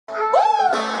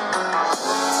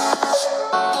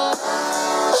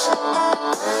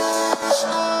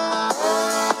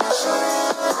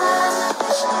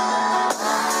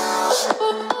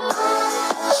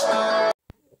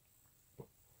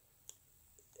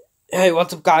Hey,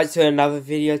 what's up guys, to another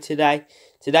video today.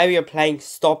 Today we are playing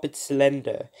Stop It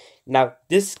Slender. Now,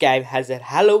 this game has a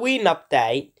Halloween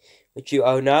update, which you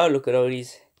all know. Look at all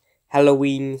these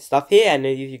Halloween stuff here, and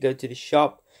then if you go to the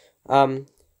shop, I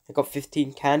got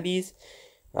 15 candies.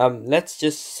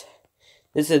 This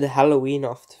is the Halloween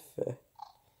offer.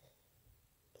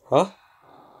 Huh?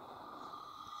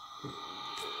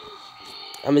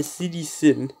 I'm a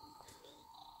citizen.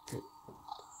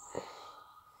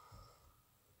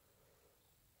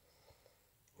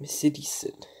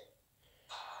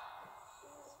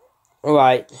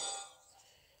 Alright.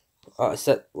 Oh, is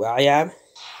that where I am?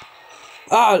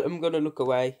 Oh, I'm gonna look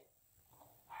away.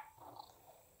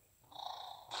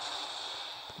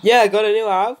 Yeah, I got a new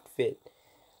outfit.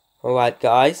 Alright,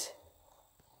 guys.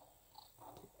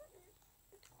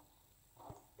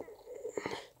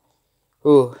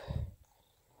 Oh,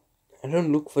 I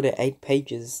don't look for the 8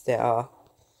 pages there are.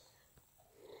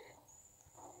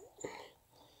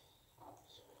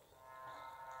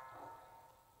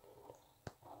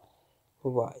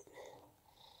 Alright.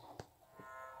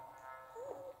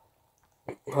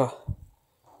 Oh,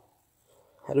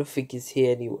 I don't think it's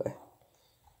here anywhere.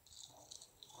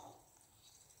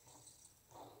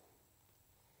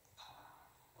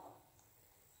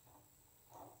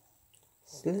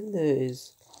 Slender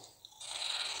is...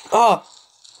 Oh!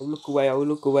 I will look away, I will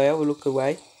look away, I will look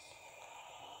away.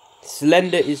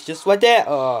 Slender is just right there.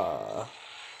 Oh.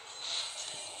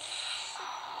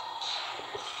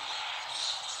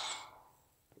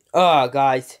 Oh,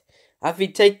 guys. I've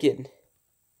been taken.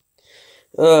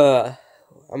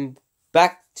 I'm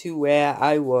back to where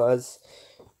I was.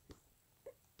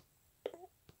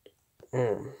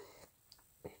 2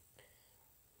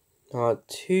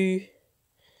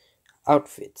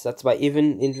 outfits. That's my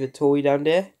even inventory down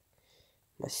there.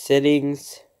 My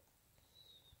settings.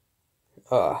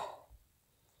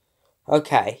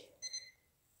 Okay.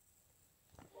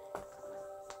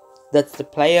 That's the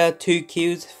player. 2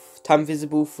 kills. Time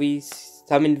visible. Freeze.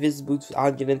 Time invisible.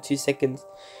 102 seconds.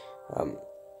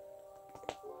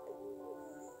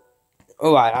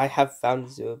 Alright, I have found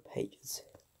 0 pages.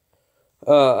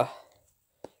 Guys.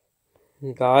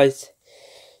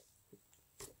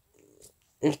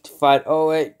 I have to find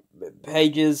 8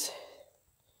 pages.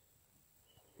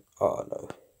 Oh no.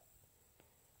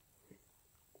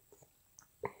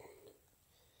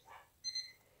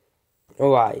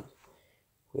 Alright.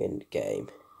 We're in the game.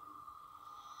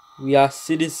 We are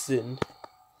citizen.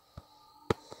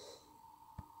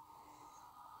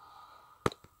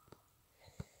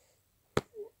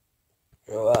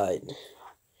 Alright.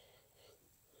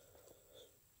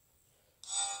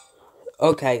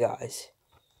 Okay, guys.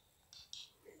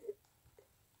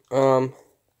 We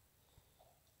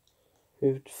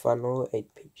have to find all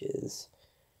 8 pages.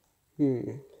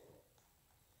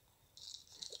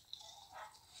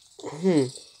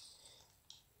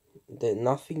 There's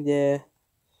nothing there.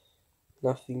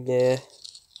 Nothing there.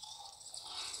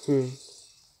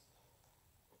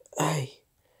 Hey,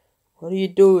 what are you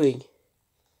doing?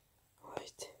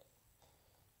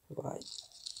 Right.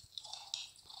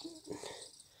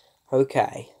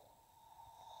 Okay.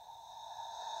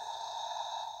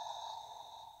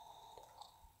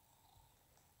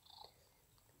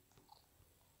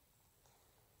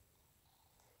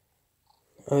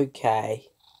 Okay.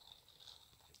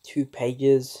 2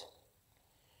 pages.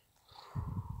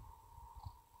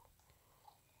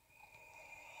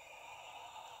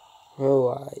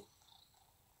 Alright.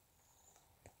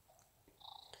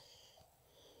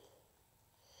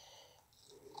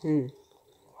 Right.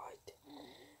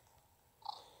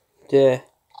 There.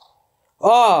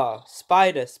 Oh,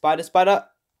 spider.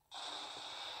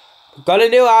 Got a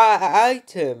new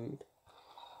item.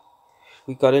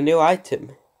 We got a new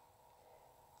item.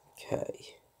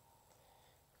 Okay.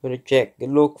 I'm gonna check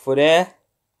and look for there.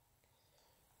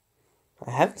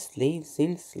 I haven't seen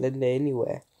Slender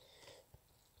anywhere.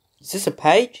 Is this a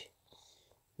page?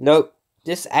 Nope.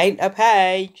 This ain't a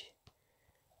page.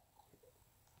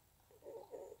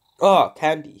 Oh,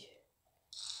 candy.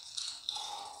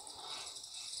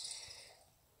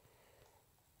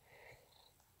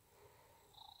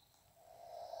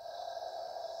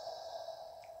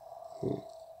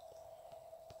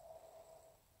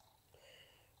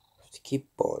 Have to keep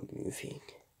on moving.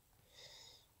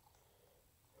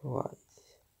 Right.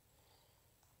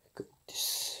 Go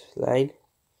this line.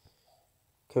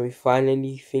 Can we find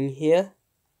anything here?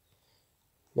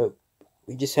 Nope.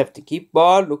 We just have to keep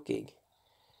on looking.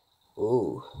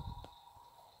 Oh.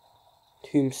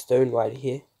 Tombstone right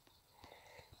here.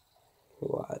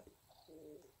 Right.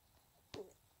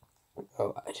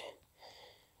 Alright.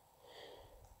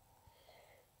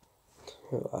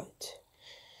 Alright.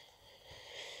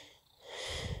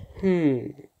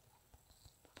 Is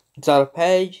that a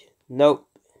page? Nope.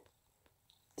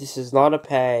 This is not a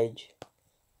page.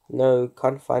 No,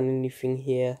 can't find anything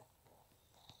here.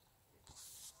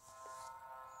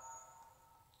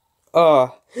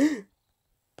 Oh.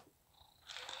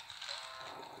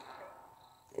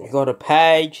 We got a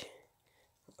page.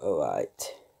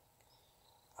 Alright.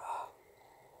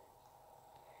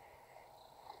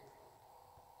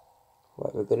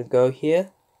 Right, we're gonna go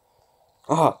here.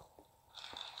 Oh.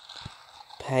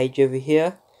 Page over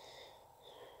here.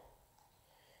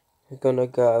 We're gonna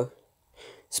go.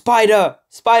 Spider!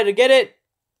 Spider, get it!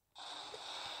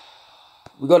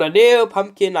 We got a new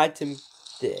pumpkin item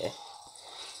there.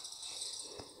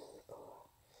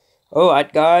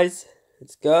 Alright, guys.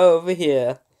 Let's go over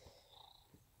here.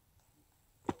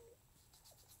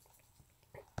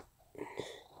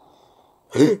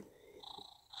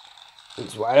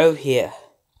 It's right over here.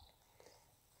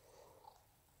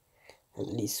 At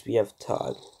least we have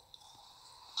time.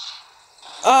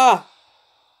 Ah!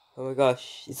 Oh my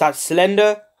gosh. Is that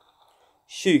Slender?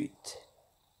 Shoot.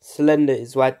 Slender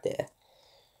is right there.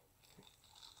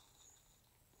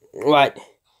 Right.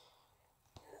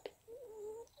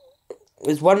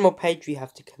 There's one more page we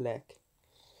have to collect.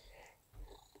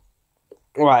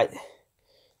 Right.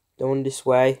 Going this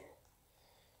way.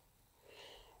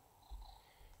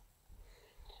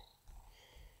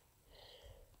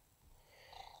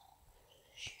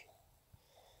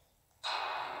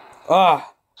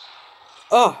 Ah!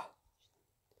 Oh!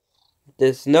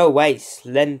 There's no way,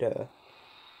 Slender.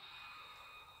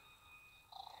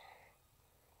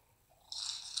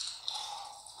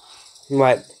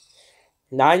 Right.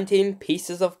 19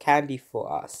 pieces of candy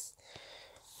for us.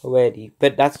 Already.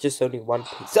 But that's just only one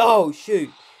piece. Oh, shoot!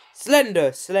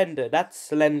 Slender! Slender! That's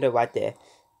Slender right there.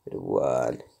 Bit of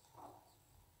one.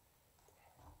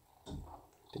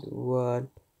 Bit of one.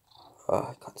 Oh,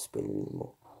 I can't spin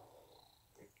anymore.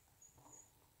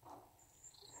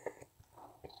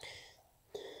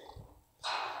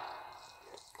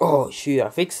 Oh, shoot. I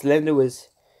think Slender was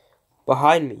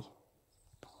behind me.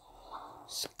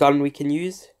 It's a gun we can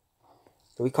use.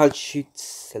 But we can't shoot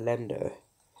Slender.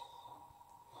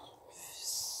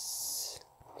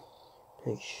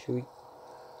 Shoot.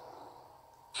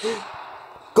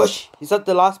 Gosh, is that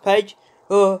the last page?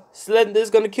 Oh,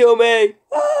 Slender's gonna kill me.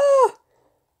 Ah!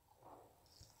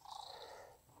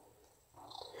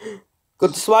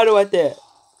 Got the spider right there.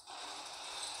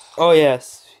 Oh,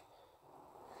 yes.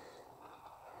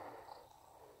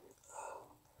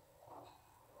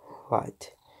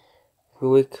 Right.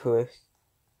 Quick.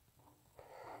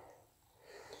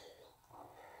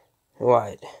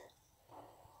 Right.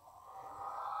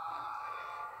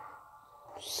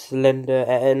 Slender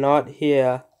and not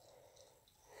here.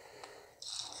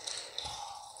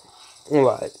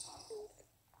 Right.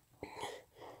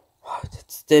 Oh,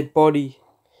 that's dead body.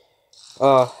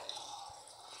 Oh.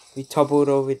 We toppled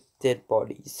over dead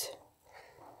bodies.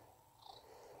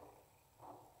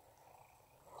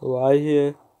 Right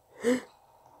here.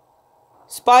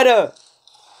 Spider!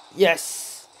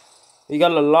 Yes! We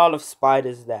got a lot of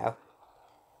spiders now.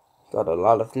 Got a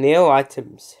lot of nail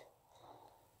items.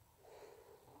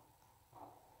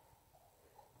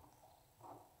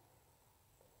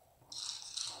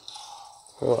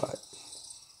 Alright.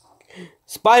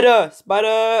 Spider!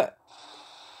 Spider!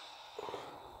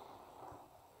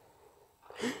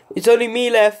 It's only me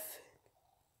left.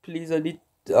 Please, I need...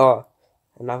 Oh,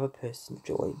 another person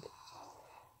joined.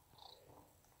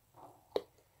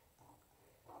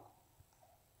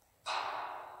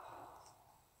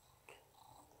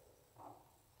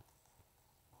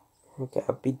 Okay,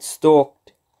 I've been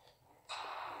stalked.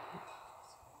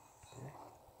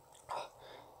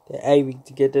 They're aiming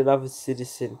to get another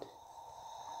citizen.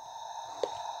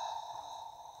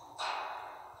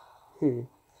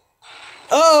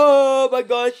 Oh my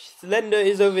gosh, Slender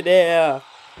is over there.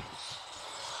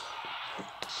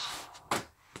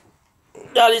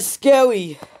 That is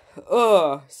scary.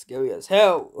 Oh, scary as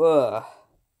hell. Ugh.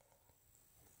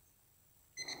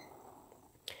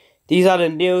 These are the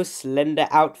new Slender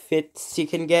outfits you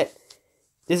can get.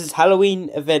 This is Halloween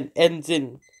event ends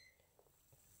in.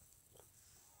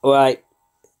 Alright.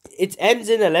 It ends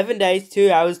in 11 days,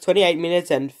 2 hours, 28 minutes,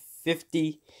 and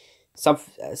 50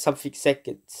 something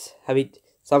seconds. I mean,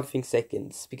 something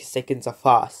seconds, because seconds are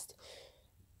fast.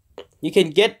 You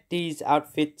can get these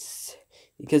outfits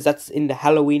because that's in the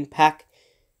Halloween pack.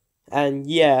 And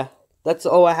yeah, that's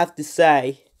all I have to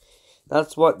say.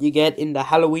 That's what you get in the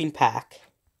Halloween pack.